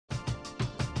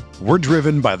We're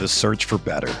driven by the search for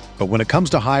better. But when it comes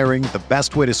to hiring, the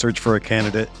best way to search for a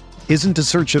candidate isn't to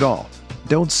search at all.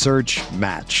 Don't search,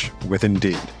 match with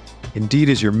Indeed. Indeed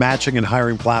is your matching and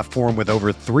hiring platform with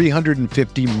over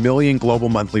 350 million global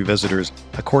monthly visitors,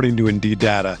 according to Indeed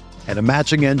data, and a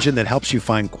matching engine that helps you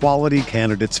find quality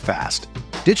candidates fast.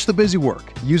 Ditch the busy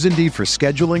work. Use Indeed for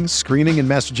scheduling, screening, and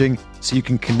messaging so you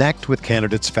can connect with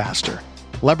candidates faster.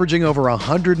 Leveraging over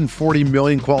 140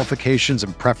 million qualifications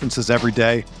and preferences every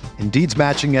day, Indeed's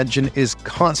matching engine is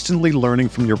constantly learning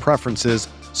from your preferences,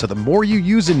 so the more you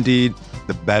use Indeed,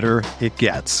 the better it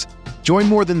gets. Join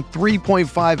more than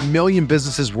 3.5 million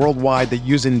businesses worldwide that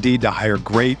use Indeed to hire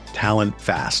great talent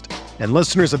fast. And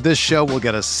listeners of this show will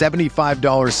get a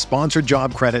 $75 sponsored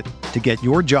job credit to get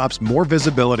your jobs more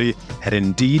visibility at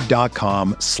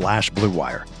Indeed.com/Blue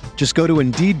Wire. Just go to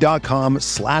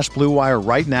Indeed.com/Blue Wire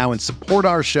right now and support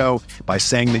our show by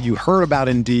saying that you heard about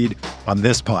Indeed on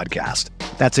this podcast.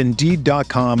 That's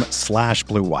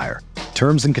Indeed.com/Blue Wire.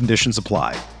 Terms and conditions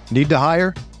apply. Need to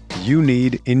hire? You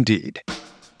need Indeed.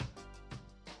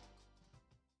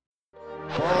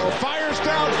 Fires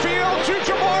downfield to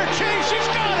Jamar Chase. He's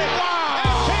got it. Wow.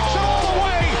 And takes it all the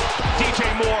way.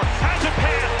 DJ Moore has a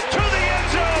pass to the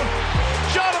end zone.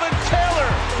 Jonathan Taylor.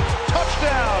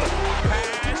 Touchdown.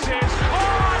 Pass is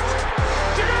caught.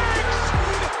 Diggs.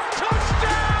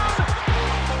 Touchdown.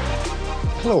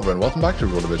 Hello everyone, welcome back to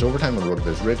RotoViz Overtime on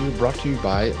RotoViz Radio, brought to you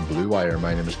by Blue Wire.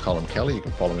 My name is Colin Kelly. You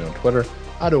can follow me on Twitter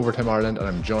at Overtime Ireland, and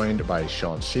I'm joined by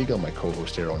Sean Siegel, my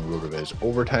co-host here on RotoViz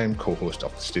Overtime, co-host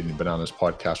of the Stealing Bananas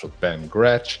podcast with Ben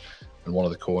Gretsch, and one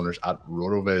of the co-owners at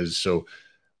RotoViz. So,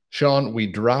 Sean, we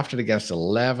drafted against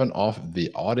 11 of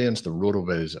the audience, the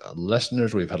RotoViz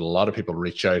listeners. We've had a lot of people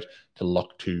reach out to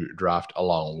look to draft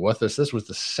along with us. This was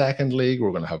the second league.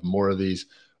 We're going to have more of these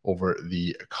over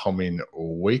the coming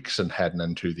weeks and heading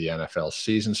into the NFL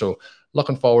season. So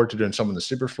looking forward to doing some of the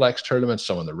Superflex tournaments,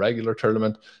 some of the regular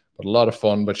tournament, but a lot of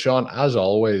fun. But Sean, as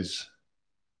always,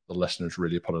 the listeners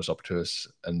really put us up to us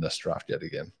in this draft yet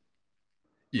again.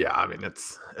 Yeah, I mean,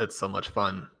 it's so much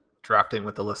fun drafting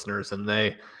with the listeners, and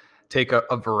they take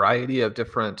a variety of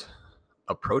different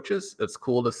approaches. It's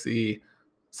cool to see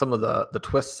some of the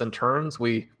twists and turns.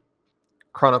 We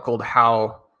chronicled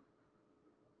how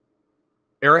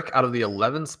Eric, out of the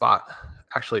 11 spot,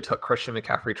 actually took Christian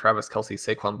McCaffrey, Travis Kelce,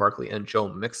 Saquon Barkley, and Joe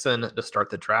Mixon to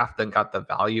start the draft, then got the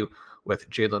value with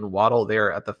Jalen Waddle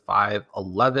there at the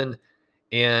 5-11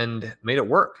 and made it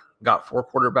work. Got 4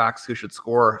 quarterbacks who should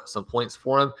score some points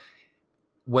for him.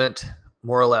 Went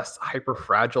more or less hyper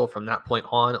fragile from that point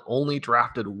on. Only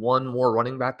drafted one more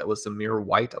running back. That was Zamir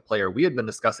White, a player we had been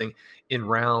discussing in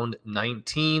round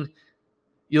 19.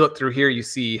 You look through here, you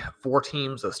see 4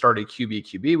 teams that started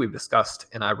QB. We've discussed,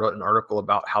 and I wrote an article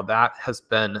about how that has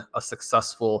been a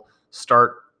successful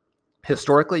start.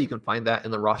 Historically, you can find that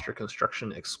in the Roster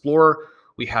Construction Explorer.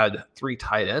 We had 3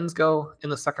 tight ends go in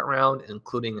the second round,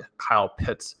 including Kyle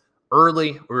Pitts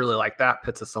early. We really like that.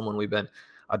 Pitts is someone we've been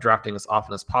drafting as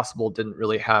often as possible. Didn't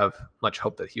really have much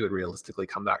hope that he would realistically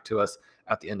come back to us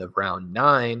at the end of round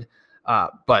 9.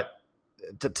 But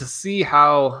to see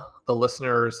how the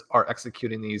listeners are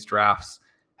executing these drafts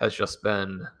has just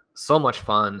been so much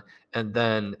fun. And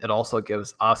then it also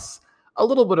gives us a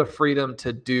little bit of freedom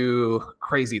to do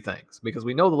crazy things, because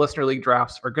we know the listener league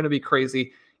drafts are going to be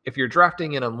crazy. If you're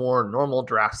drafting in a more normal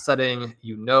draft setting,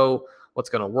 you know what's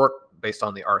going to work based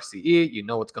on the RCE. You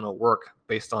know what's going to work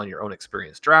based on your own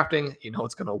experience drafting. You know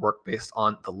what's going to work based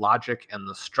on the logic and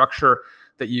the structure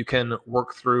that you can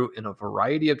work through in a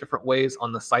variety of different ways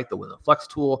on the site. The Win the Flex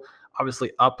tool,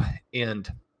 obviously up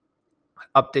and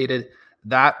updated.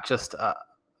 That just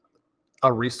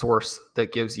a resource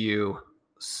that gives you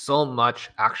so much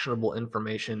actionable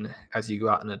information as you go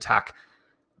out and attack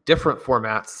different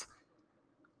formats.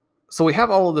 So we have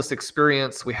all of this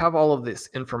experience. We have all of this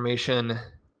information.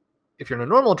 If you're in a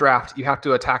normal draft, you have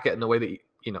to attack it in a way that,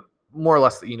 more or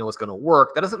less that what's going to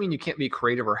work. That doesn't mean you can't be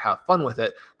creative or have fun with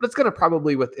it, but it's going to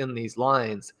probably within these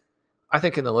lines. I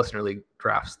think in the listener league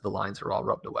drafts, the lines are all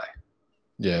rubbed away.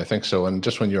 Yeah, I think so. And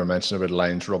just when you were mentioning about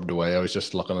lines rubbed away, I was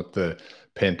just looking at the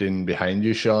painting behind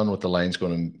you, Sean, with the lines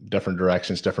going in different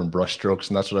directions, different brush strokes.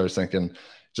 And that's what I was thinking.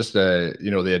 Just,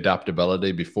 the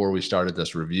adaptability. Before we started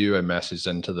this review, I messaged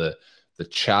into the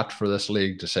chat for this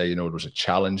league to say, it was a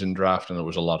challenging draft and it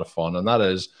was a lot of fun. And that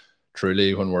is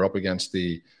truly, when we're up against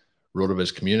the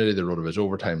RotoViz community, the RotoViz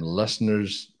Overtime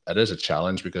listeners, it is a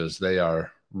challenge because they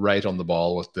are right on the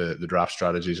ball with the draft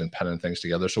strategies and pinning things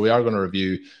together. So we are going to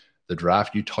review the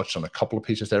draft. You touched on a couple of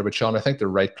pieces there, but Sean, I think the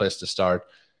right place to start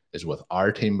is with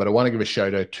our team. But I want to give a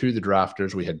shout out to the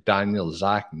drafters. We had Daniel,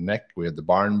 Zach, Nick, we had the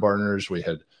Barn Burners, we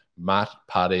had Matt,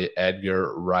 Paddy,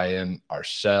 Edgar, Ryan,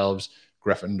 ourselves,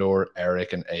 Gryffindor,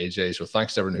 Eric, and AJ. So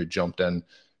thanks to everyone who jumped in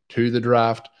to the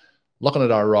draft. Looking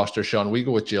at our roster, Sean, we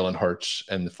go with Jalen Hurts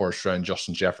in the first round,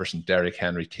 Justin Jefferson, Derrick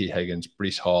Henry, T. Higgins,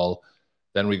 Breece Hall.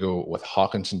 Then we go with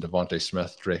Hawkinson, Devontae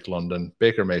Smith, Drake London,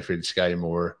 Baker Mayfield, Sky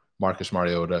Moore, Marcus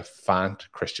Mariota,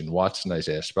 Fant, Christian Watson,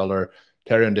 Isaiah Spiller,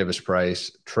 Tyrion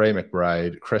Davis-Price, Trey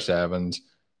McBride, Chris Evans,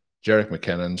 Jerick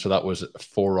McKinnon. So that was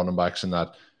 4 running backs in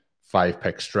that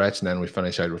 5-pick stretch. And then we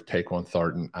finish out with Taquan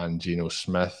Thornton and Geno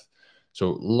Smith.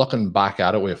 So looking back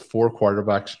at it, we have 4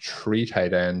 quarterbacks, 3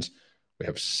 tight ends. We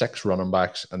have 6 running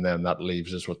backs, and then that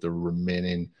leaves us with the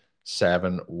remaining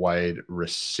 7 wide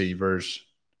receivers.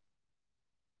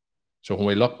 So when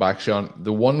we look back, Sean,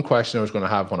 the one question I was going to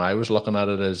have when I was looking at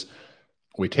it is,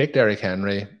 we take Derrick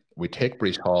Henry, we take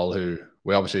Breece Hall, who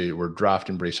we obviously were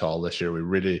drafting Breece Hall this year. We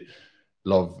really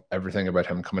love everything about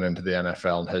him coming into the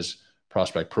NFL and his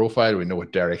prospect profile. We know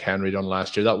what Derrick Henry done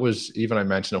last year. That was, even I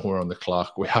mentioned it when we were on the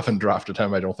clock, we haven't drafted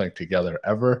him, I don't think, together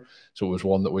ever. So it was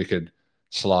one that we could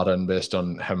slot in based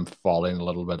on him falling a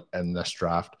little bit in this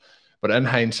draft. But in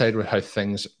hindsight, with how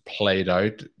things played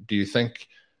out, do you think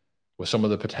with some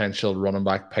of the potential running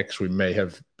back picks we may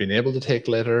have been able to take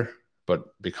later,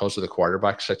 but because of the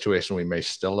quarterback situation, we may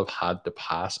still have had to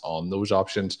pass on those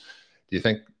options? Do you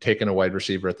think taking a wide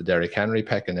receiver at the Derrick Henry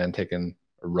pick and then taking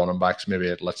running backs maybe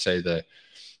at, let's say, the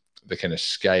kind of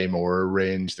Sky Moore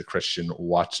range, the Christian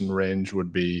Watson range,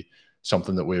 would be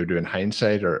something that we would do in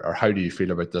hindsight? Or how do you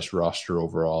feel about this roster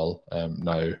overall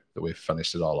now that we've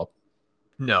finished it all up?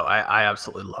 No, I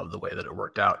absolutely love the way that it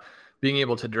worked out. Being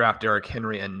able to draft Derrick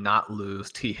Henry and not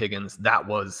lose T. Higgins, that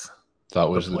was the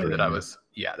play that I was,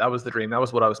 that was the dream. That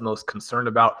was what I was most concerned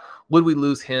about. Would we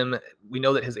lose him? We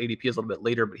know that his ADP is a little bit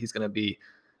later, but he's going to be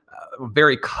a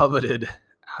very coveted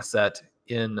asset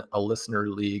in a listener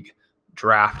league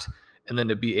draft. And then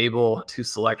to be able to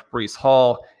select Breece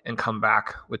Hall and come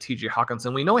back with TJ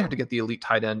Hawkinson, we know we have to get the elite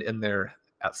tight end in there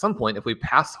at some point. If we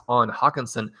pass on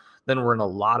Hawkinson, then we're in a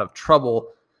lot of trouble.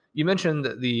 You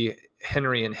mentioned the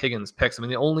Henry and Higgins picks. I mean,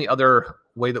 the only other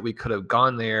way that we could have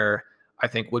gone there, I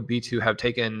think, would be to have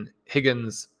taken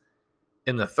Higgins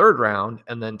in the 3rd round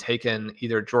and then taken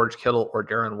either George Kittle or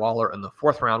Darren Waller in the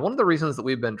 4th round. One of the reasons that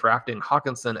we've been drafting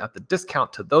Hawkinson at the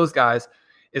discount to those guys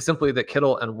is simply that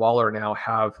Kittle and Waller now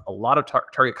have a lot of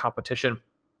target competition.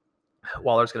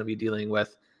 Waller's going to be dealing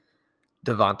with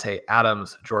Devontae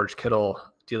Adams, George Kittle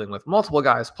dealing with multiple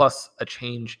guys, plus a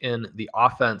change in the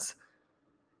offense.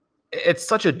 It's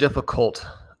such a difficult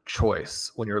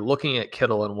choice when you're looking at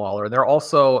Kittle and Waller. They're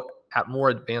also at more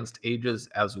advanced ages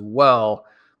as well,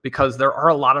 because there are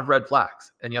a lot of red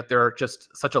flags, and yet there are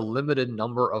just such a limited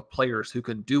number of players who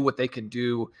can do what they can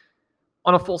do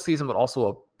on a full season, but also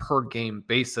a per game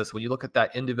basis. When you look at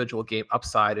that individual game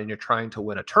upside and you're trying to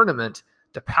win a tournament,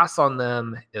 to pass on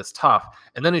them is tough.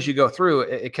 And then as you go through,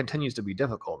 it continues to be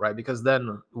difficult, right? Because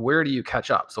then where do you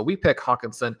catch up? So we pick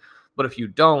Hawkinson, but if you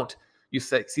don't, you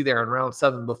see there in round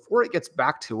 7, before it gets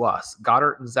back to us,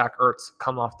 Goddard and Zach Ertz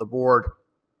come off the board.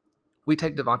 We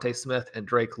take Devontae Smith and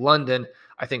Drake London.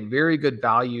 I think very good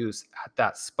values at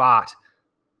that spot,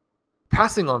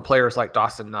 passing on players like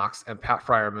Dawson Knox and Pat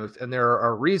Freiermuth. And there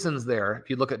are reasons there. If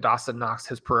you look at Dawson Knox,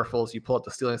 his peripherals, you pull up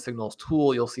the Stealing Signals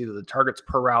tool, you'll see that the targets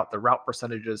per route, the route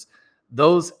percentages,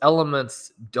 those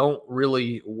elements don't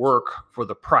really work for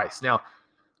the price. Now,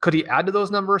 could he add to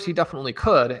those numbers? He definitely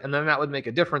could. And then that would make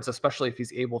a difference, especially if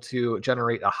he's able to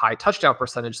generate a high touchdown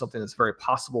percentage, something that's very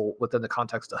possible within the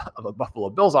context of a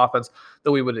Buffalo Bills offense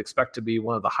that we would expect to be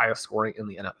one of the highest scoring in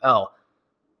the NFL.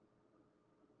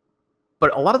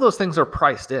 But a lot of those things are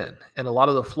priced in, and a lot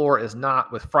of the floor is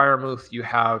not. With Freiermuth, you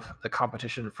have the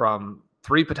competition from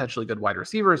 3 potentially good wide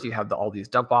receivers. You have all these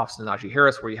dump offs to Najee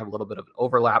Harris, where you have a little bit of an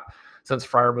overlap. Since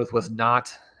Freiermuth was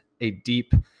not a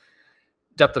deep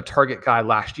depth of target guy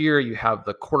last year, you have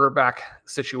the quarterback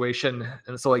situation.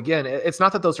 And so again, it's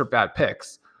not that those are bad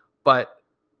picks, but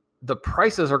the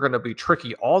prices are going to be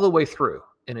tricky all the way through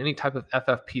in any type of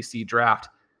FFPC draft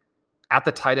at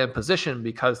the tight end position,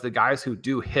 because the guys who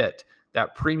do hit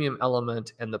that premium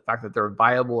element and the fact that they're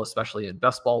viable, especially in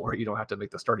best ball where you don't have to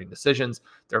make the starting decisions,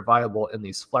 they're viable in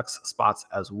these flex spots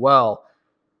as well.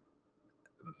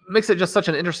 Makes it just such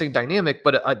an interesting dynamic,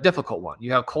 but a difficult one.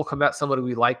 You have Cole Kmet, somebody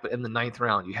we like, but in the 9th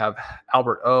round. You have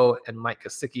Albert O and Mike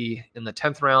Gesicki in the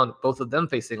 10th round, both of them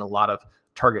facing a lot of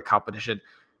target competition.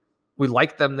 We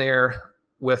like them there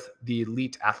with the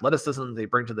elite athleticism they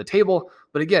bring to the table,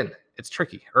 but again, it's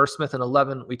tricky. Irv Smith in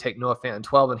 11, we take Noah Fant in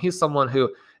 12, and he's someone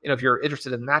who, if you're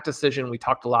interested in that decision, we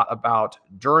talked a lot about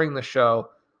during the show.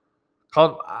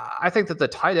 I think that the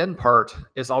tight end part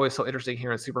is always so interesting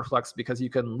here in Superflex, because you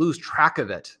can lose track of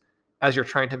it as you're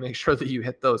trying to make sure that you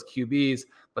hit those QBs.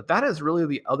 But that is really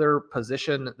the other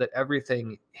position that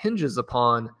everything hinges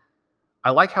upon. I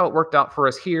like how it worked out for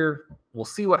us here. We'll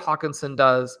see what Hawkinson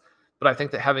does. But I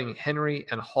think that having Henry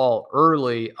and Hall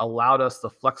early allowed us the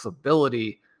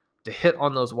flexibility to hit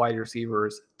on those wide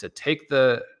receivers, to take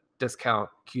the discount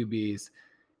QBs,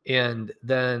 and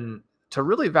then to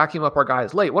really vacuum up our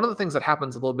guys late. One of the things that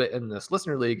happens a little bit in this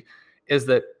listener league is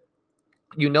that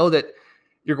you know that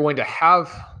you're going to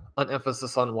have an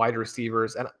emphasis on wide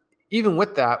receivers. And even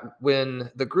with that,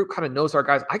 when the group kind of knows our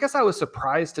guys, I guess I was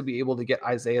surprised to be able to get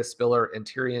Isaiah Spiller and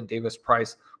Tyrion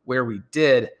Davis-Price where we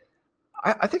did.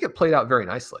 I think it played out very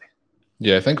nicely.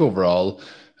 Yeah, I think overall,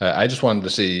 I just wanted to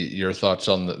see your thoughts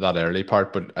on that early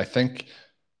part, but I think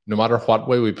no matter what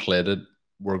way we played it,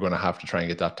 we're going to have to try and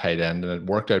get that tight end, and it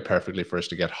worked out perfectly for us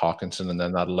to get Hawkinson, and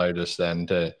then that allowed us then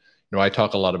to, I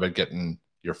talk a lot about getting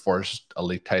your first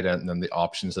elite tight end and then the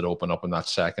options that open up in that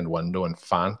second window, and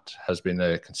Fant has been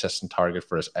a consistent target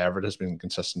for us. Everett has been a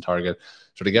consistent target.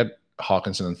 So to get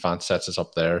Hawkinson and Fant sets us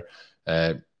up there,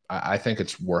 I think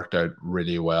it's worked out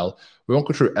really well. We won't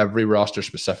go through every roster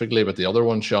specifically, but the other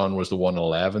one, Sean, was the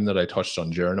 111 that I touched on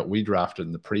during it. We drafted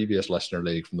in the previous listener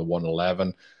league from the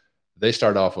 111. They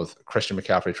start off with Christian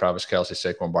McCaffrey, Travis Kelce,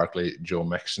 Saquon Barkley, Joe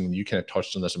Mixon. You kind of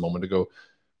touched on this a moment ago,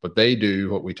 but they do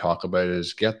what we talk about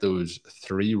is get those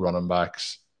 3 running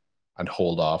backs and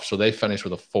hold off. So they finish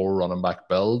with a 4 running back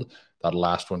build, that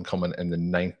last one coming in the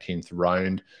 19th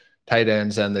round. Tight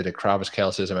ends, then they did Travis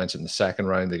Kelce, as I mentioned, in the 2nd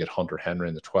round. They get Hunter Henry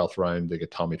in the 12th round. They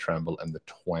get Tommy Tremble in the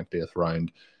 20th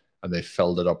round. And they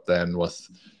filled it up then with,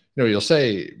 you'll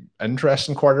say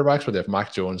interesting quarterbacks, but they have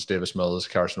Mac Jones, Davis Mills,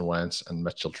 Carson Wentz, and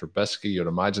Mitchell Trubisky. You'd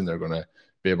imagine they're going to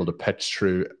be able to pitch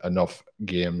through enough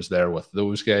games there with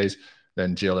those guys.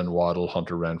 Then Jalen Waddle,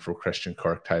 Hunter Renfrow, Christian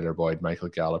Kirk, Tyler Boyd, Michael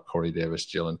Gallup, Corey Davis,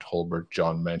 Jalen Tolbert,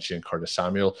 John Menchie, and Curtis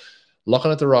Samuel.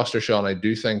 Looking at the roster, Sean, I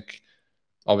do think,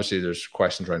 obviously there's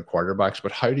questions around quarterbacks,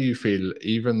 but how do you feel,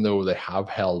 even though they have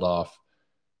held off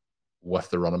with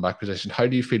the running back position, how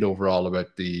do you feel overall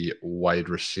about the wide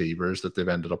receivers that they've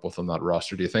ended up with on that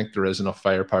roster? Do you think there is enough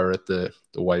firepower at the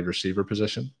wide receiver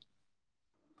position?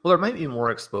 Well, there might be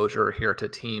more exposure here to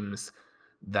teams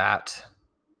that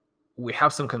we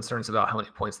have some concerns about how many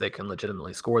points they can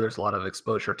legitimately score. There's a lot of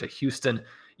exposure to Houston.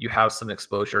 You have some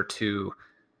exposure to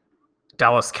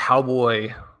Dallas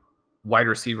Cowboy wide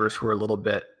receivers who are a little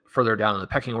bit further down in the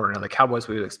pecking order. Now, the Cowboys,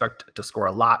 we would expect to score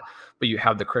a lot, but you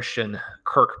have the Christian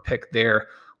Kirk pick there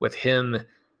with him.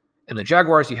 And the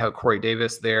Jaguars, you have Corey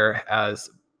Davis there as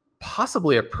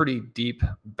possibly a pretty deep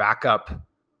backup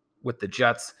with the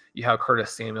Jets. You have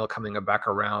Curtis Samuel coming back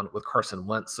around with Carson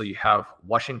Wentz. So you have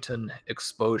Washington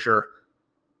exposure.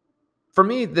 For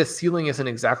me, this ceiling isn't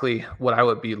exactly what I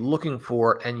would be looking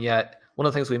for. And yet, one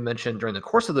of the things we mentioned during the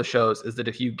course of the shows is that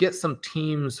if you get some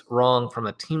teams wrong from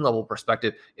a team level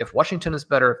perspective, if Washington is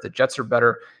better, if the Jets are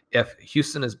better, if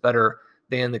Houston is better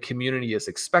than the community is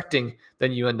expecting,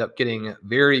 then you end up getting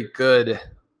very good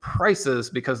prices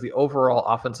because the overall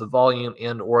offensive volume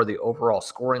and or the overall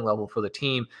scoring level for the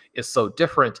team is so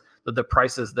different that the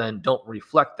prices then don't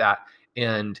reflect that.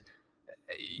 And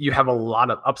you have a lot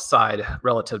of upside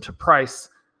relative to price.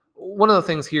 One of the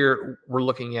things here we're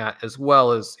looking at as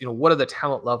well is, what are the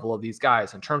talent level of these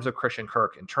guys in terms of Christian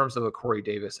Kirk, in terms of a Corey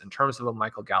Davis, in terms of a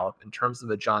Michael Gallup, in terms of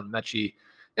a John Mechie,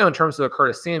 in terms of a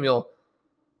Curtis Samuel.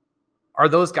 Are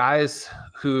those guys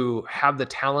who have the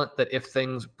talent that if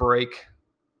things break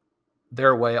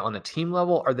their way on a team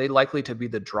level, are they likely to be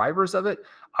the drivers of it?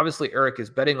 Obviously, Eric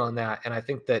is betting on that, and I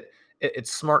think that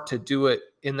it's smart to do it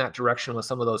in that direction with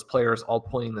some of those players all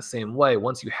pointing the same way.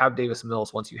 Once you have Davis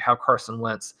Mills, once you have Carson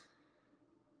Wentz,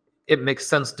 it makes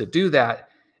sense to do that.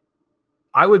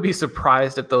 I would be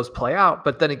surprised if those play out,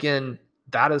 but then again,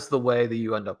 that is the way that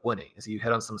you end up winning, is you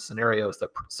hit on some scenarios that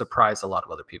surprise a lot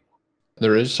of other people.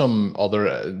 There is some other,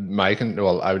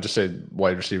 I would just say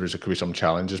wide receivers, there could be some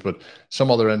challenges, but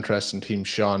some other interesting teams,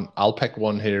 Sean. I'll pick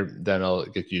one here, then I'll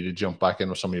get you to jump back in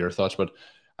with some of your thoughts. But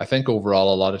I think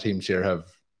overall, a lot of teams here have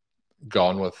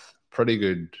gone with pretty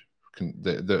good,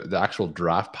 the actual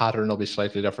draft pattern will be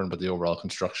slightly different, but the overall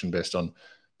construction based on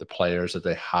the players that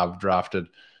they have drafted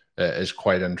is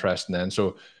quite interesting then.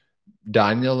 So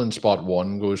Daniel in spot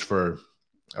 1 goes for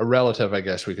a relative, I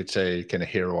guess we could say, kind of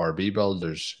hero RB build.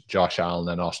 There's Josh Allen,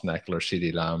 then Austin Eckler,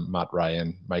 CeeDee Lamb, Matt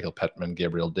Ryan, Michael Pittman,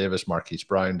 Gabriel Davis, Marquise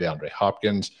Brown, DeAndre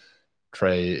Hopkins,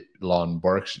 Treylon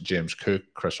Burks, James Cook,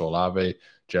 Chris Olave,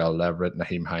 Gerald Everett,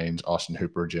 Naheem Hines, Austin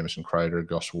Hooper, Jameson Crowder,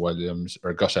 Gus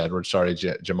Edwards,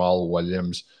 Jamal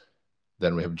Williams.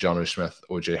 Then we have Jonnu Smith,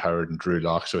 OJ Howard, and Drew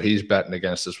Lock. So he's betting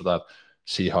against us with that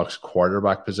Seahawks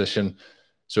quarterback position.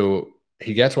 So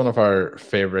he gets one of our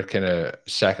favorite kind of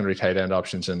secondary tight end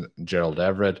options in Gerald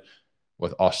Everett,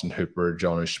 with Austin Hooper,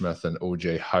 Johnny Smith, and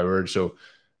OJ Howard. So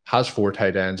has 4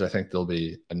 tight ends. I think there'll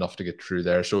be enough to get through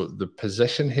there. So the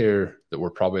position here that we're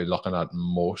probably looking at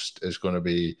most is going to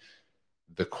be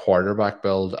the quarterback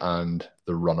build and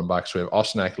the running back. So we have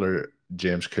Austin Eckler,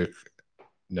 James Cook,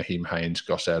 Naheem Hines,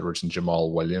 Gus Edwards, and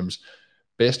Jamal Williams.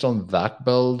 Based on that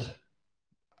build,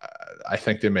 I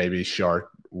think they may be short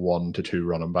 1 to 2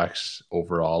 running backs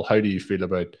overall. How do you feel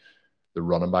about the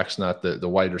running backs in that? The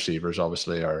wide receivers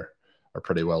obviously are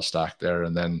pretty well stacked there.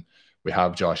 And then we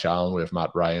have Josh Allen, we have Matt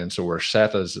Ryan. So we're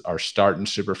set as our starting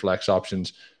super flex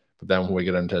options. But then when we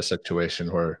get into a situation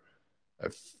where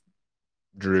if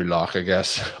Drew Lock, I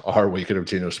guess, or we could have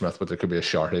Geno Smith, but there could be a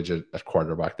shortage at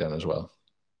quarterback then as well.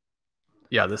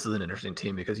 Yeah, this is an interesting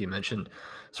team because you mentioned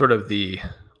sort of the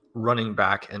running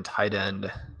back and tight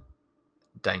end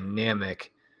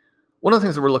dynamic. One of the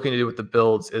things that we're looking to do with the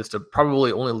builds is to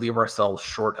probably only leave ourselves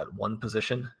short at one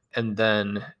position, and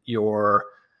then your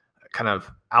kind of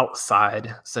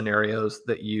outside scenarios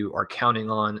that you are counting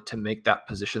on to make that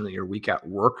position that you're weak at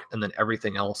work, and then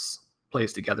everything else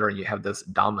plays together and you have this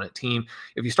dominant team.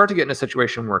 If you start to get in a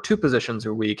situation where 2 positions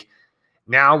are weak,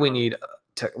 now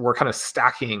we're kind of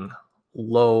stacking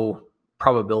low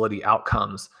probability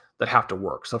outcomes that have to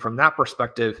work. So from that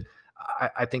perspective,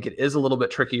 I think it is a little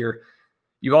bit trickier.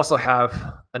 You also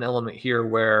have an element here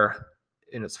where,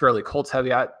 and it's fairly Colts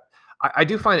heavy. I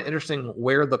do find it interesting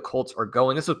where the Colts are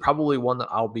going. This is probably one that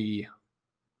I'll be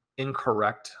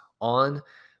incorrect on,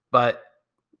 but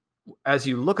as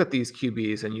you look at these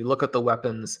QBs and you look at the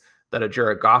weapons that a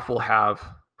Jared Goff will have,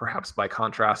 perhaps by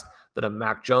contrast, that a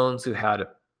Mac Jones, who had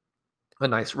a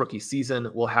nice rookie season,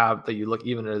 will have, that you look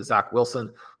even at a Zach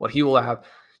Wilson, what he will have.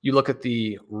 You look at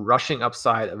the rushing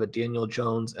upside of a Daniel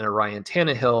Jones and a Ryan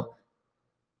Tannehill.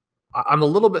 I'm a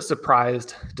little bit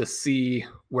surprised to see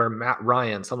where Matt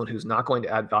Ryan, someone who's not going to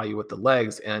add value with the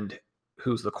legs and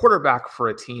who's the quarterback for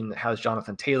a team that has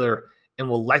Jonathan Taylor and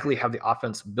will likely have the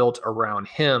offense built around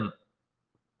him.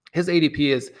 His ADP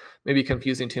is maybe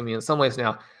confusing to me in some ways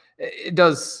now. It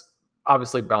does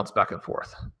obviously bounce back and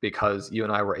forth because you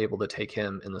and I were able to take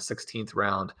him in the 16th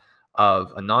round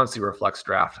of a non-Superflex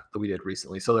draft that we did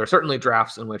recently. So there are certainly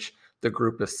drafts in which the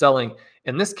group is selling.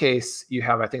 In this case, you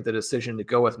have, I think, the decision to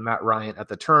go with Matt Ryan at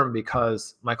the turn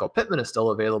because Michael Pittman is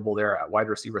still available there at wide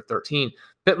receiver 13.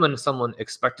 Pittman is someone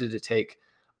expected to take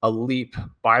a leap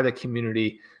by the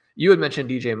community. You had mentioned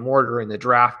DJ Moore during the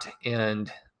draft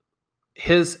and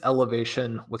his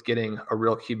elevation with getting a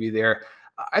real QB there.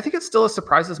 I think it still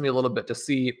surprises me a little bit to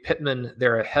see Pittman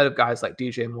there ahead of guys like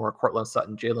DJ Moore, Cortland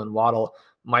Sutton, Jalen Waddle,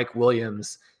 Mike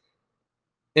Williams,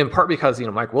 in part because,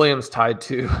 Mike Williams tied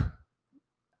to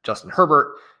Justin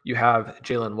Herbert. You have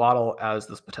Jalen Waddle as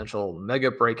this potential mega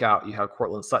breakout. You have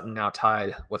Cortland Sutton now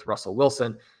tied with Russell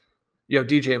Wilson. You have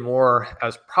DJ Moore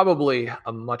as probably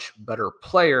a much better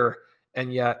player.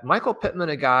 And yet Michael Pittman,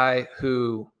 a guy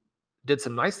who did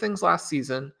some nice things last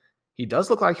season. He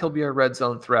does look like he'll be a red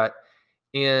zone threat.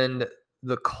 And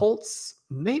the Colts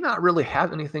may not really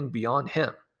have anything beyond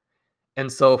him. And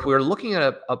so if we're looking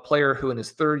at a player who in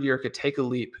his 3rd year could take a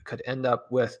leap, could end up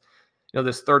with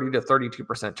this 30 to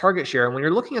 32% target share. And when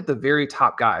you're looking at the very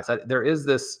top guys, there is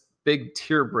this big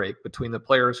tier break between the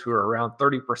players who are around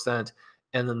 30%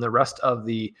 and then the rest of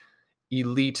the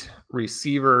elite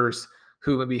receivers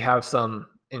who maybe have some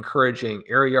encouraging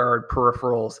air yard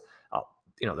peripherals.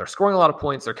 They're scoring a lot of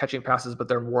points, they're catching passes, but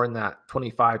they're more in that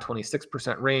 25,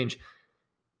 26% range.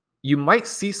 You might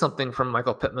see something from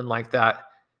Michael Pittman like that.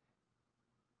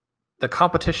 The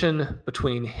competition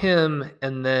between him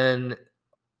and then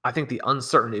I think the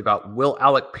uncertainty about will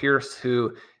Alec Pierce,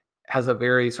 who has a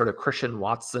very sort of Christian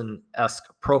Watson-esque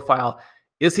profile,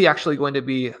 is he actually going to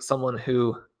be someone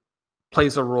who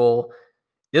plays a role?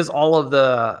 Is all of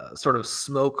the sort of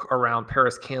smoke around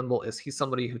Paris Campbell, is he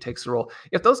somebody who takes a role?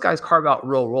 If those guys carve out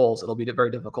real roles, it'll be very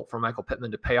difficult for Michael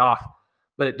Pittman to pay off.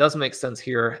 But it does make sense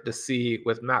here to see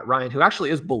with Matt Ryan, who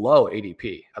actually is below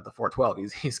ADP at the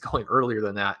 412. He's going earlier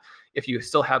than that. If you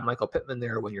still have Michael Pittman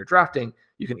there when you're drafting,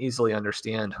 you can easily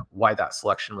understand why that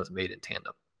selection was made in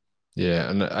tandem. Yeah,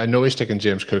 and I know he's taking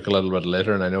James Cook a little bit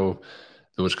later, and I know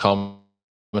there was comments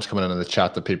coming in the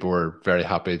chat that people were very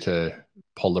happy to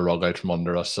pull the rug out from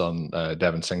under us on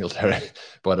Devin Singletary.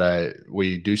 But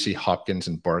we do see Hopkins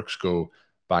and Burks go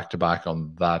back-to-back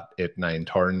on that 8-9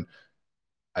 turn.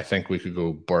 I think we could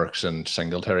go Burks and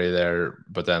Singletary there,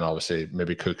 but then obviously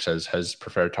maybe Cook says his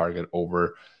preferred target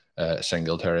over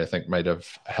Singletary, I think might have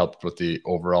helped with the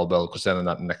overall build, because then in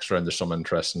that next round there's some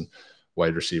interesting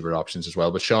wide receiver options as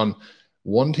well. But Sean,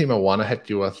 one team I want to hit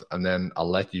you with, and then I'll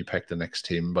let you pick the next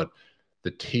team, but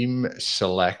the team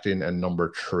selecting in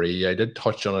number 3, I did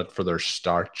touch on it for their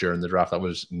start during the draft. That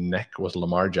was Nick with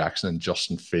Lamar Jackson and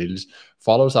Justin Fields.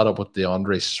 Follows that up with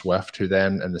DeAndre Swift, who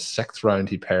then in the 6th round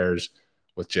he pairs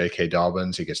with J.K.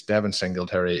 Dobbins. He gets Devin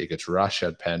Singletary. He gets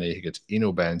Rashad Penny. He gets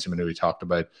Eno Benjamin, who we talked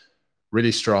about.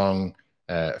 Really strong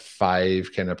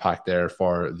 5 kind of pack there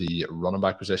for the running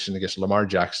back position. He gets Lamar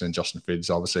Jackson and Justin Fields,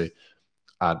 obviously,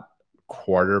 at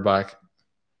quarterback.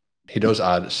 He does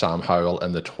add Sam Howell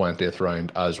in the 20th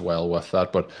round as well with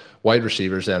that. But wide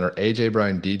receivers then are A.J.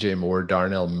 Brown, DJ Moore,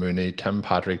 Darnell Mooney, Tim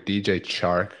Patrick, DJ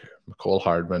Chark, McCole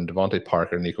Hardman, Devontae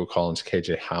Parker, Nico Collins,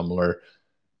 KJ Hamler.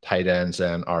 Tight ends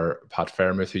then are Pat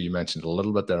Fairmouth, who you mentioned a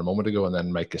little bit there a moment ago, and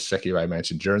then Mike Gesicki, who I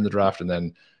mentioned during the draft, and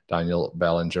then Daniel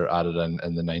Bellinger added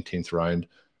in the 19th round.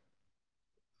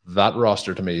 That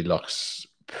roster to me looks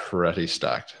pretty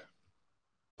stacked.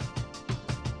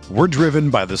 We're driven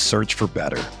by the search for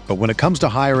better. But when it comes to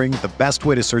hiring, the best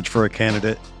way to search for a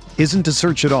candidate isn't to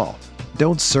search at all.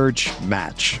 Don't search,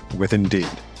 match with Indeed.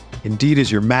 Indeed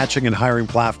is your matching and hiring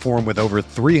platform with over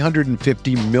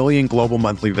 350 million global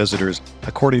monthly visitors,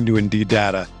 according to Indeed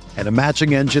data, and a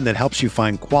matching engine that helps you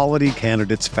find quality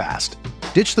candidates fast.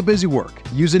 Ditch the busy work.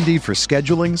 Use Indeed for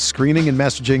scheduling, screening, and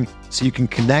messaging so you can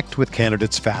connect with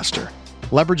candidates faster.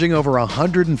 Leveraging over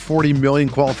 140 million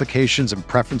qualifications and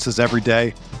preferences every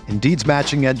day, Indeed's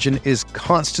matching engine is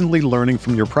constantly learning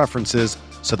from your preferences,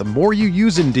 so the more you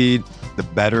use Indeed, the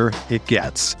better it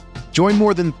gets. Join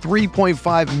more than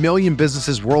 3.5 million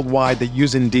businesses worldwide that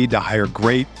use Indeed to hire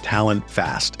great talent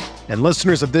fast. And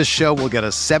listeners of this show will get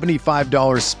a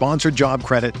 $75 sponsored job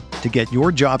credit to get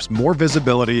your jobs more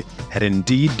visibility at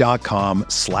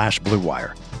Indeed.com/Blue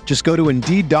Wire. Just go to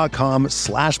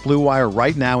Indeed.com/Blue Wire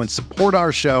right now and support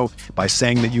our show by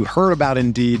saying that you heard about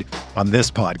Indeed on this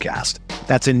podcast.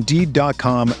 That's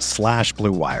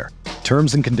Indeed.com/Blue Wire.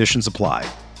 Terms and conditions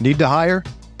apply. Need to hire?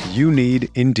 You need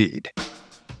Indeed.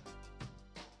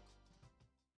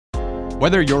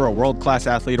 Whether you're a world-class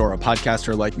athlete or a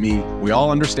podcaster like me, we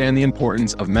all understand the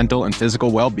importance of mental and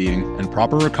physical well-being and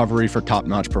proper recovery for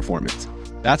top-notch performance.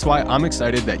 That's why I'm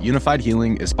excited that Unified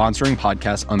Healing is sponsoring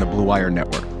podcasts on the Blue Wire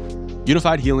Network.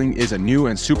 Unified Healing is a new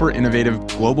and super innovative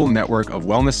global network of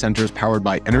wellness centers powered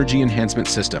by Energy Enhancement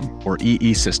System, or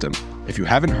EE System. If you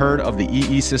haven't heard of the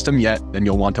EE System yet, then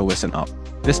you'll want to listen up.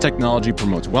 This technology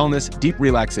promotes wellness, deep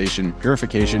relaxation,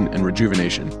 purification, and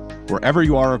rejuvenation. Wherever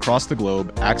you are across the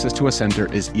globe, access to a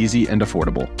center is easy and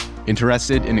affordable.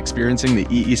 Interested in experiencing the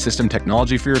EE System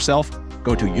technology for yourself?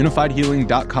 Go to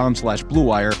unifiedhealing.com/Blue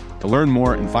Wire to learn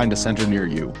more and find a center near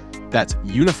you. That's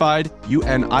unified,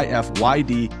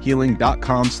 UNIFYD,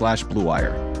 healing.com/Blue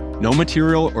Wire. No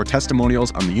material or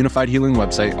testimonials on the Unified Healing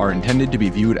website are intended to be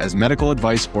viewed as medical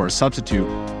advice or a substitute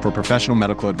for professional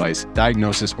medical advice,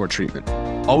 diagnosis, or treatment.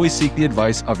 Always seek the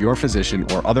advice of your physician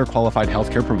or other qualified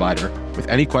healthcare provider with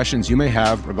any questions you may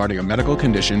have regarding a medical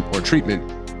condition or treatment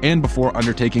and before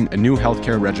undertaking a new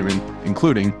healthcare regimen,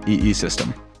 including EE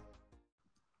System.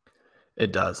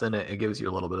 It does, and it gives you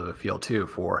a little bit of a feel, too,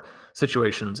 for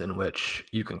situations in which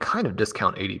you can kind of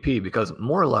discount ADP because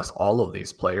more or less all of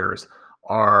these players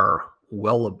are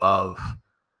well above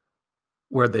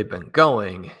where they've been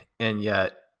going, and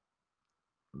yet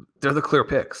they're the clear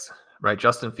picks, right?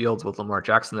 Justin Fields with Lamar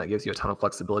Jackson, that gives you a ton of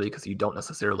flexibility because you don't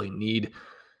necessarily need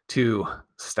to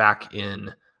stack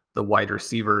in the wide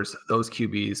receivers. Those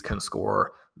QBs can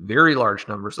score very large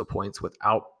numbers of points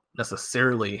without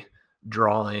necessarily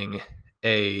drawing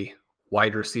a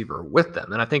wide receiver with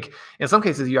them. And I think in some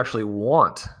cases you actually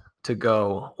want to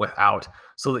go without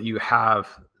so that you have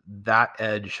that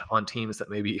edge on teams that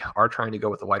maybe are trying to go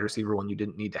with a wide receiver when you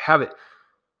didn't need to have it.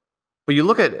 But you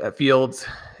look at Fields,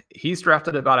 he's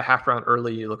drafted about a half round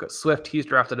early. You look at Swift, he's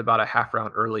drafted about a half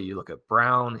round early. You look at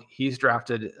Brown, he's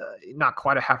drafted not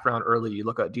quite a half round early. You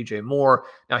look at DJ Moore.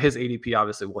 Now his ADP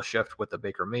obviously will shift with the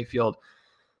Baker Mayfield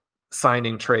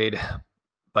signing trade,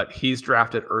 but he's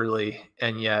drafted early,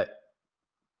 and yet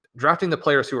drafting the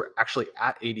players who are actually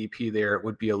at ADP there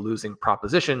would be a losing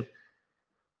proposition,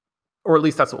 or at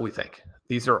least that's what we think.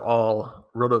 These are all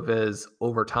RotoViz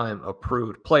overtime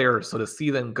approved players, so to see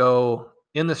them go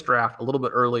in this draft a little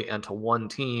bit early and to one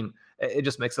team, it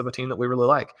just makes up a team that we really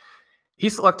like. He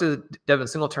selected Devin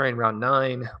Singletary in round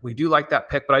 9. We do like that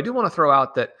pick, but I do want to throw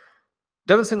out that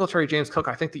Devin Singletary, James Cook,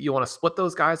 I think that you want to split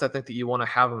those guys. I think that you want to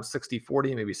have them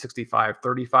 60-40, maybe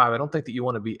 65-35. I don't think that you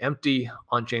want to be empty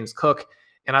on James Cook.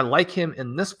 And I like him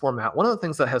in this format. One of the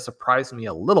things that has surprised me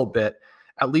a little bit,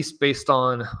 at least based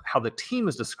on how the team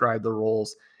has described the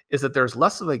roles, is that there's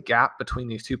less of a gap between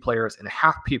these two players in a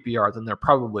half PPR than there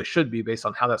probably should be based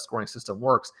on how that scoring system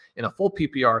works. In a full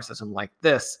PPR system like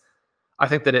this, I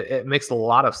think that it makes a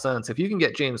lot of sense. If you can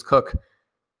get James Cook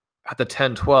at the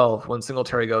 10-12 when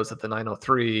Singletary goes at the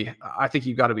 903, I think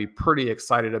you've got to be pretty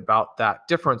excited about that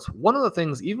difference. One of the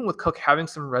things, even with Cook having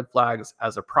some red flags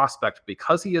as a prospect,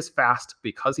 because he is fast,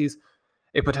 because he's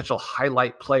a potential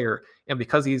highlight player, and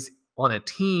because he's on a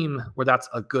team where that's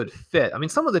a good fit. I mean,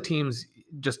 some of the teams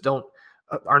just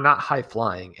are not high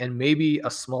flying, and maybe a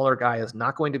smaller guy is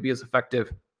not going to be as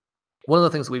effective. One of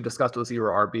the things we've discussed with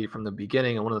Zero RB from the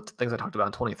beginning, and one of the things I talked about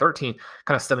in 2013,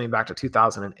 kind of stemming back to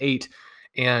 2008,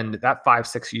 and that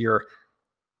 5-6 year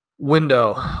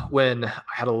window when I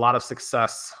had a lot of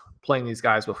success playing these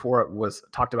guys before it was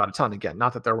talked about a ton. Again,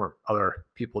 not that there weren't other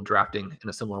people drafting in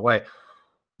a similar way,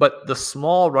 but the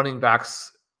small running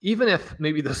backs, even if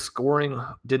maybe the scoring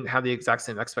didn't have the exact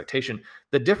same expectation,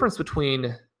 the difference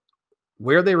between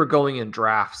where they were going in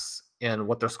drafts and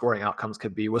what their scoring outcomes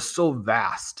could be was so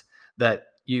vast that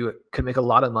you could make a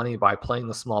lot of money by playing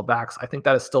the small backs. I think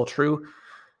that is still true,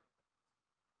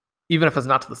 even if it's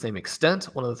not to the same extent.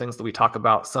 One of the things that we talk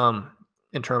about some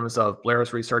in terms of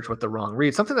Blair's research with the wrong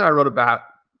read, something that I wrote about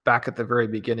back at the very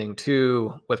beginning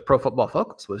too with Pro Football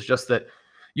Focus, was just that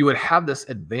you would have this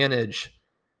advantage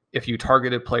if you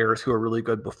targeted players who are really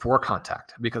good before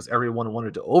contact, because everyone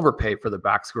wanted to overpay for the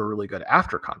backs who are really good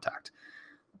after contact.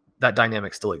 That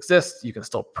dynamic still exists. You can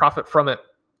still profit from it.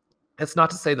 It's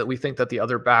not to say that we think that the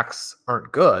other backs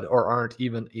aren't good or aren't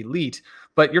even elite,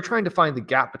 but you're trying to find the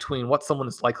gap between what someone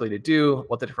is likely to do,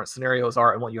 what the different scenarios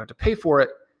are, and what you have to pay for it.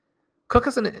 Cook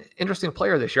is an interesting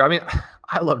player this year. I mean,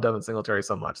 I love Devin Singletary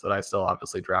so much that I still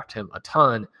obviously draft him a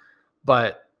ton,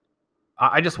 but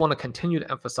I just want to continue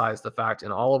to emphasize the fact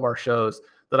in all of our shows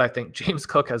that I think James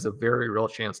Cook has a very real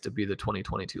chance to be the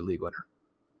 2022 league winner.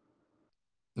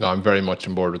 No, I'm very much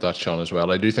on board with that, Sean, as well.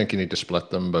 I do think you need to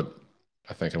split them, but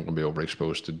I think I'm going to be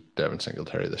overexposed to Devin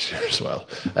Singletary this year as well.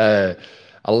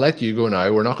 I'll let you go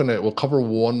now. We'll cover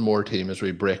one more team as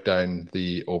we break down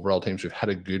the overall teams. We've had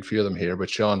a good few of them here, but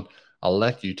Sean, I'll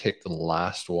let you take the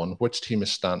last one. Which team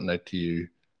is standing out to you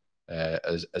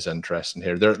as interesting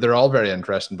here? They're all very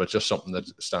interesting, but just something that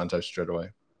stands out straight away.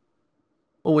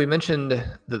 Well, we mentioned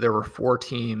that there were 4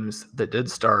 teams that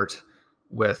did start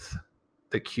with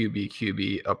the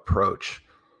QB approach.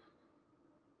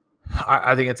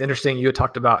 I think it's interesting. You had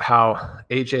talked about how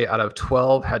AJ out of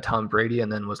 12 had Tom Brady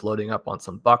and then was loading up on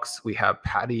some Bucks. We have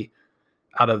Patty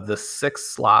out of the 6th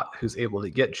slot who's able to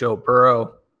get Joe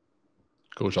Burrow.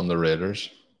 Goes on the Raiders.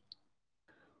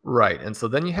 Right. And so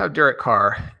then you have Derek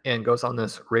Carr and goes on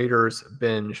this Raiders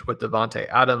binge with Devontae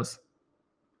Adams.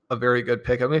 A very good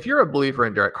pick. I mean, if you're a believer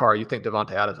in Derek Carr, you think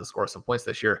Devontae Adams will score some points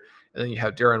this year. And then you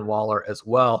have Darren Waller as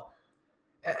well.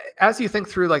 As you think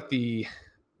through like the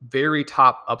very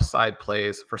top upside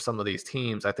plays for some of these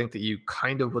teams, I think that you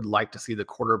kind of would like to see the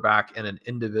quarterback and an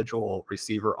individual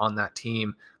receiver on that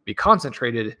team be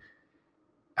concentrated.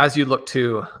 As you look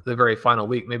to the very final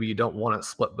week, maybe you don't want to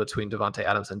split between Devontae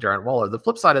Adams and Darren Waller. The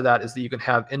flip side of that is that you can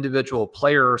have individual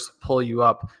players pull you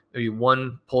up. Maybe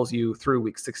one pulls you through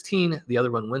week 16, the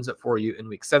other one wins it for you in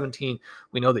week 17.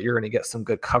 We know that you're going to get some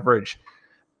good coverage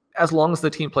as long as the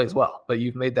team plays well. But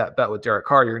you've made that bet with Derek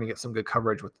Carr, you're going to get some good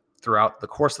coverage throughout the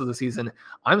course of the season.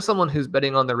 I'm someone who's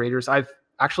betting on the Raiders. I've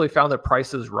actually found the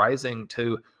prices rising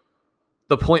to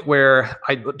the point where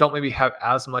I don't maybe have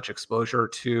as much exposure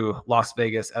to Las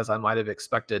Vegas as I might have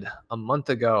expected a month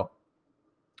ago.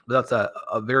 But that's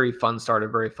a very fun start, a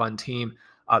very fun team.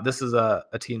 This is a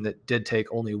team that did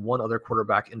take only one other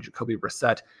quarterback in Jacoby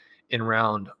Brissett in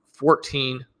round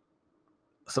 14.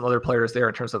 Some other players there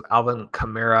in terms of Alvin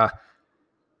Kamara,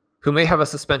 who may have a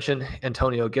suspension,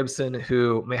 Antonio Gibson,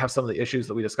 who may have some of the issues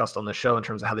that we discussed on the show in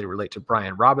terms of how they relate to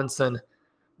Brian Robinson.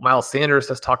 Miles Sanders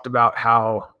has talked about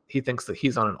how he thinks that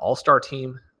he's on an all-star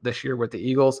team this year with the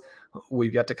Eagles.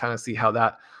 We've yet to kind of see how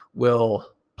that will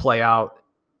play out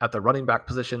at the running back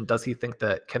position. Does he think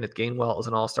that Kenneth Gainwell is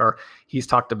an all-star? He's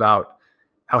talked about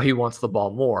how he wants the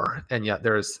ball more, and yet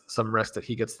there's some risk that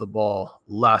he gets the ball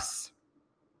less.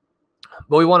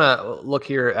 But we want to look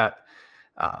here at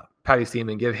Patty's team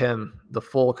and give him the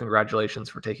full congratulations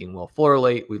for taking Will Fuller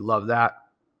late. We love that.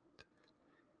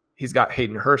 He's got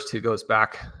Hayden Hurst, who goes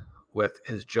back with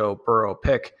his Joe Burrow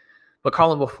pick. But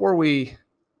Colin, before we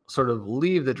sort of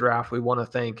leave the draft, we want to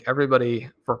thank everybody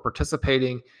for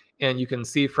participating. And you can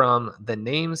see from the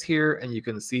names here, and you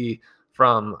can see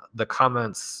from the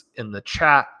comments in the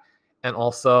chat, and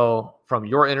also from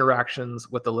your interactions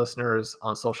with the listeners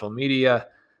on social media,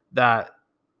 that,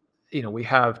 you know, we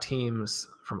have teams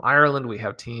from Ireland, we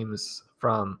have teams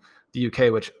from the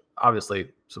UK, which obviously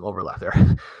some overlap there.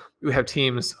 We have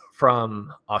teams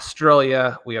from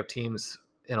Australia, we have teams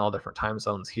in all different time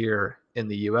zones here in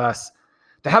the US.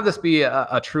 to have this be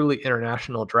a truly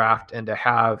international draft, and to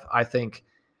have, I think,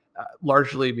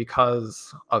 largely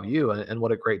because of you and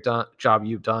what a great job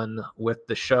you've done with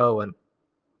the show, and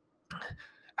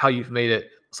how you've made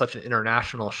it such an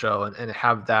international show, and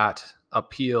have that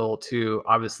appeal to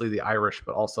obviously the Irish,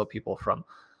 but also people from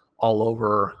all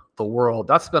over the world.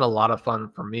 That's been a lot of fun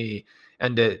for me,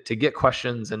 and to get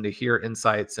questions and to hear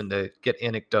insights and to get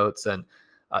anecdotes, and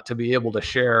to be able to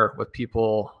share with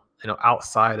people,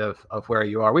 outside of where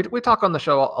you are. We talk on the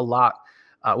show a lot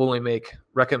when we make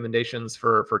recommendations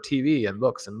for TV and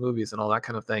books and movies and all that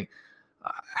kind of thing,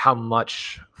 how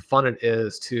much fun it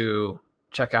is to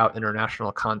check out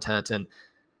international content. And,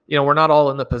 we're not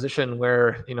all in the position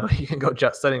where, you can go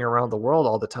jet setting around the world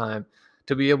all the time.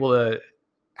 To be able to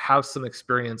have some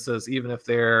experiences, even if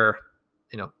they're,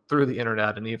 through the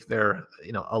internet, and if they're,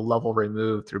 a level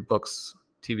removed through books,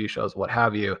 TV shows, what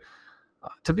have you,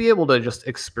 to be able to just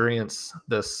experience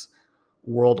this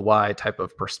worldwide type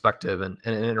of perspective and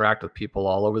interact with people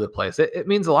all over the place. It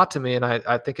means a lot to me. And I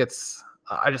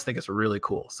just think it's really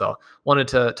cool. So wanted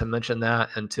to mention that,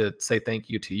 and to say thank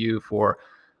you to you for,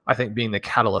 I think, being the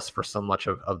catalyst for so much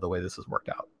of the way this has worked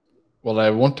out. Well, I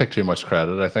won't take too much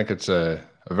credit. I think it's a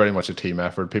very much a team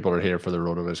effort. People are here for the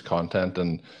RotoViz content,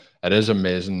 and it is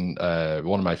amazing.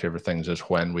 One of my favorite things is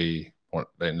when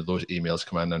those emails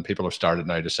come in, and people have started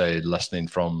now to say listening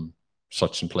from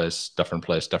such and place, different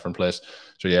place.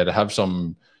 So yeah, to have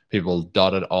some people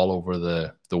dotted all over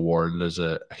the world is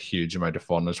a huge amount of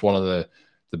fun. It's one of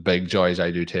the big joys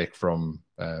I do take from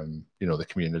the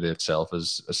community itself.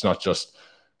 Is it's not just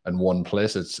in one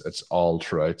place, it's all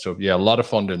throughout. So yeah, a lot of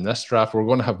fun doing this draft. We're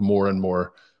going to have more and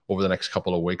more over the next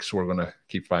couple of weeks. We're going to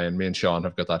keep flying. Me and Sean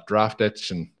have got that draft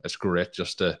itch, and it's great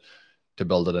just to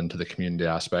build it into the community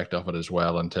aspect of it as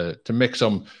well, and to make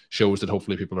some shows that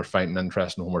hopefully people are finding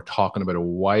interesting when we're talking about a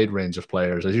wide range of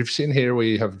players. As you've seen here,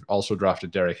 we have also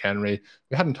drafted Derrick Henry.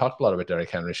 We hadn't talked a lot about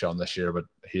Derrick Henry, Sean, this year, but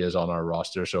he is on our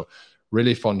roster. So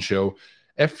really fun show.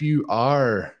 If you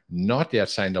are not yet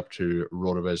signed up to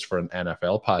RotoViz for an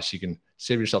NFL pass, you can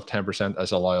save yourself 10%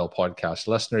 as a loyal podcast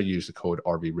listener. Use the code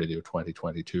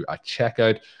RVRadio2022 at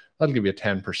checkout. That'll give you a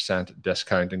 10%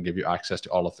 discount and give you access to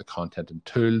all of the content and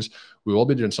tools. We will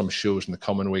be doing some shows in the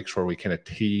coming weeks where we kind of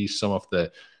tease some of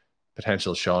the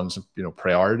potential Sean's,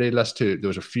 priority list too. There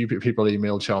was a few people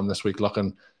emailed Sean this week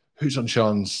looking, who's on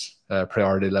Sean's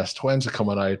priority list? When's it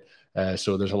coming out?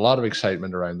 So there's a lot of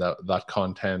excitement around that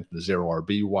content, the Zero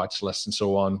RB watch list and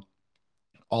so on.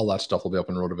 All that stuff will be up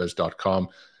on rotoviz.com.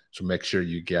 So make sure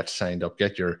you get signed up,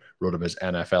 get your RotoViz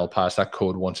NFL pass. That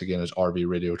code, once again, is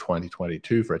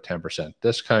RVRadio2022 for a 10%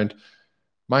 discount.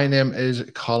 My name is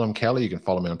Colm Kelly. You can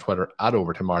follow me on Twitter at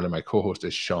 @OvertimeIreland. My co-host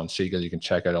is Sean Siegel. You can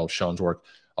check out all of Sean's work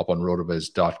up on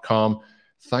rotoviz.com.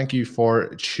 Thank you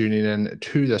for tuning in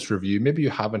to this review. Maybe you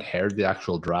haven't heard the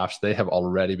actual drafts. They have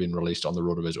already been released on the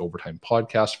RotoViz Overtime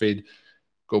podcast feed.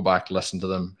 Go back, listen to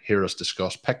them, hear us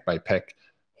discuss pick by pick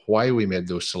why we made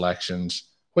those selections,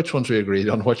 which ones we agreed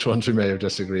on, which ones we may have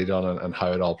disagreed on, and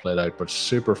how it all played out. But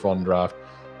super fun draft.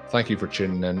 Thank you for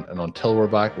tuning in. And until we're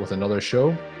back with another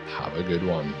show, have a good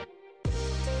one.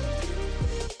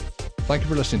 Thank you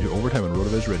for listening to Overtime on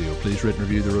RotoViz Radio. Please rate and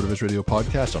review the RotoViz Radio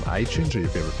podcast on iTunes or your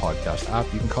favorite podcast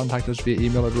app. You can contact us via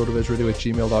email at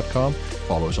rotovizradio@gmail.com.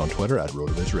 Follow us on Twitter at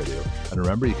RotoViz Radio. And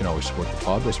remember, you can always support the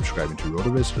pod by subscribing to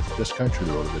RotoViz with a discount through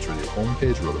the RotoViz Radio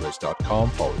homepage,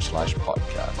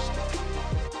 rotoviz.com/podcast.